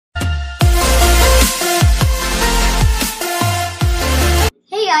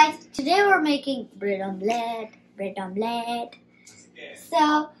Today we're making bread omelette.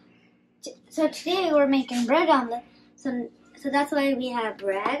 So today we're making bread omelette. So that's why we have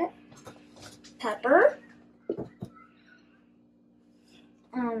bread, pepper,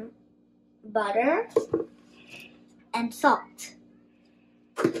 butter, and salt.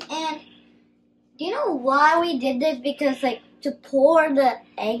 And do you know why we did this? Because to pour the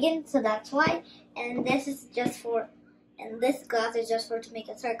egg in, so that's why. And this is just for, and this glass is just for to make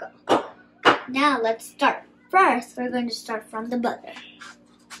a circle. Now let's start. First, we're going to start from the butter.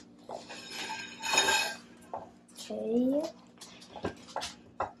 Okay.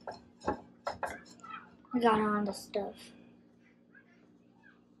 We got it on the stove.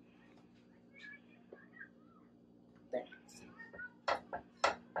 There.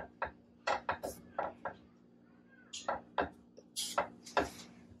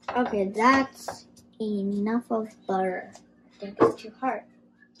 Okay, that's enough of butter. I think it's too hard.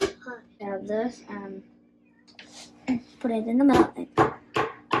 Have this and put it in the middle.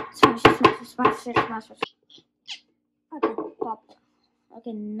 Smash. Okay, pop it.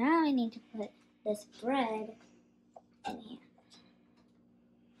 Okay, now I need to put this bread in here.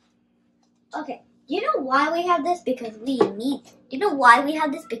 Okay, do you know why we have this? Because we need it. Do you know why we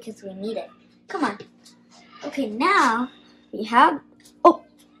have this? Because we need it. Come on. Okay, now we have, oh,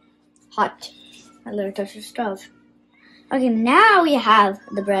 hot. I literally touched the stove. Okay, now we have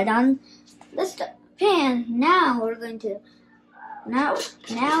the bread on the pan. Now we're going to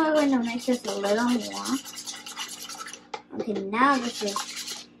make this a little more. Okay, now this is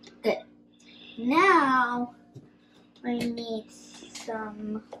good. Now I need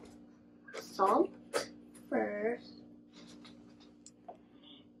some salt first.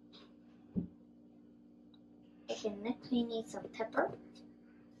 Okay, next we need some pepper.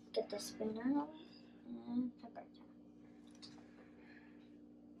 Get the spoon out and pepper.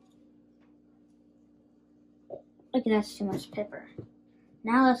 Okay, that's too much pepper.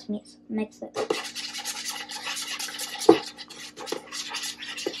 Now let's mix it.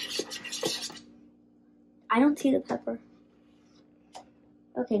 I don't see the pepper.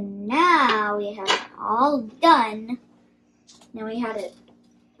 Okay, now we have it all done. Now we had it.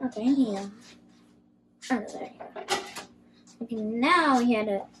 Okay, here. Oh, there. Okay, now we had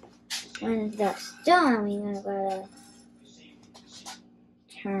it. When that's done, we're gonna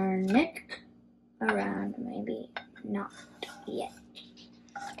turn it around. Maybe not yet.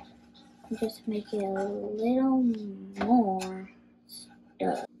 Just make it a little more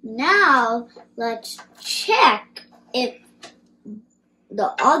stuff. Now let's check if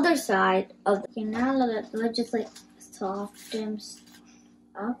the other side of the, okay, now let's just soften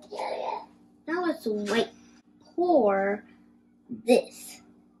up. Now let's pour this.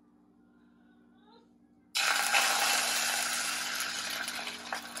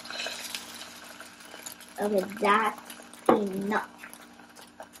 Okay, that's enough.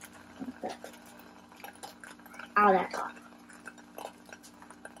 Okay. Oh, that's hot.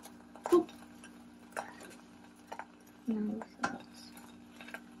 Now let's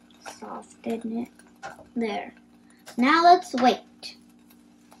soften it. There. Now let's wait.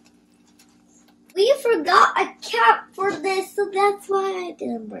 We forgot a cap for this, so that's why I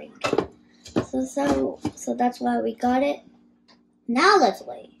didn't bring it. So that's why we got it. Now let's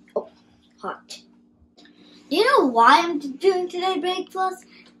wait. Oh, hot. Do you know why I'm doing today breakfast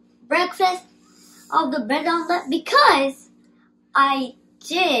of the bread omelette? Because I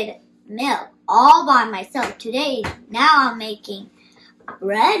did milk all by myself today. Now I'm making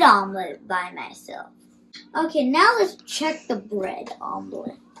bread omelette by myself. Okay, now let's check the bread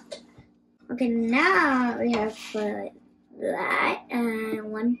omelette. Okay, now we have put that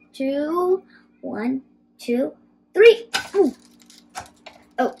and 1, 2, 1, 2, 3. Ooh.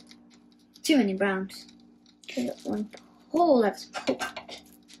 Oh, too many browns. Okay, one. Oh, let's put.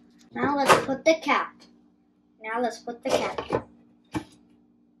 Now let's put the cap.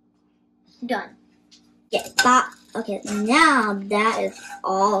 Done. Yes, that. Okay, now that is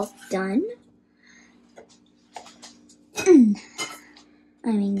all done. I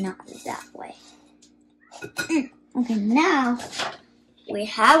mean, not that way. Okay, now we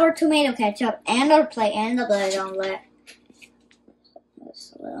have our tomato ketchup and our plate and the bread omelette.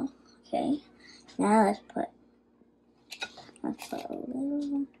 Just a little. Okay. Now let's put a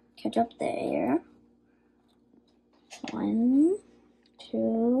little ketchup there. 1,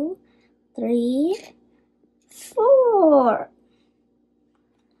 2, 3, 4.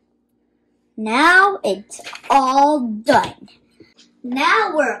 Now it's all done.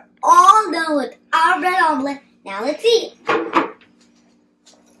 Now we're all done with our bread omelette. Now let's eat.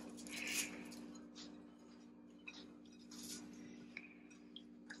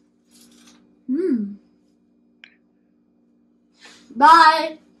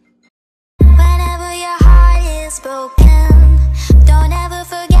 Bye. Whenever your heart is broken.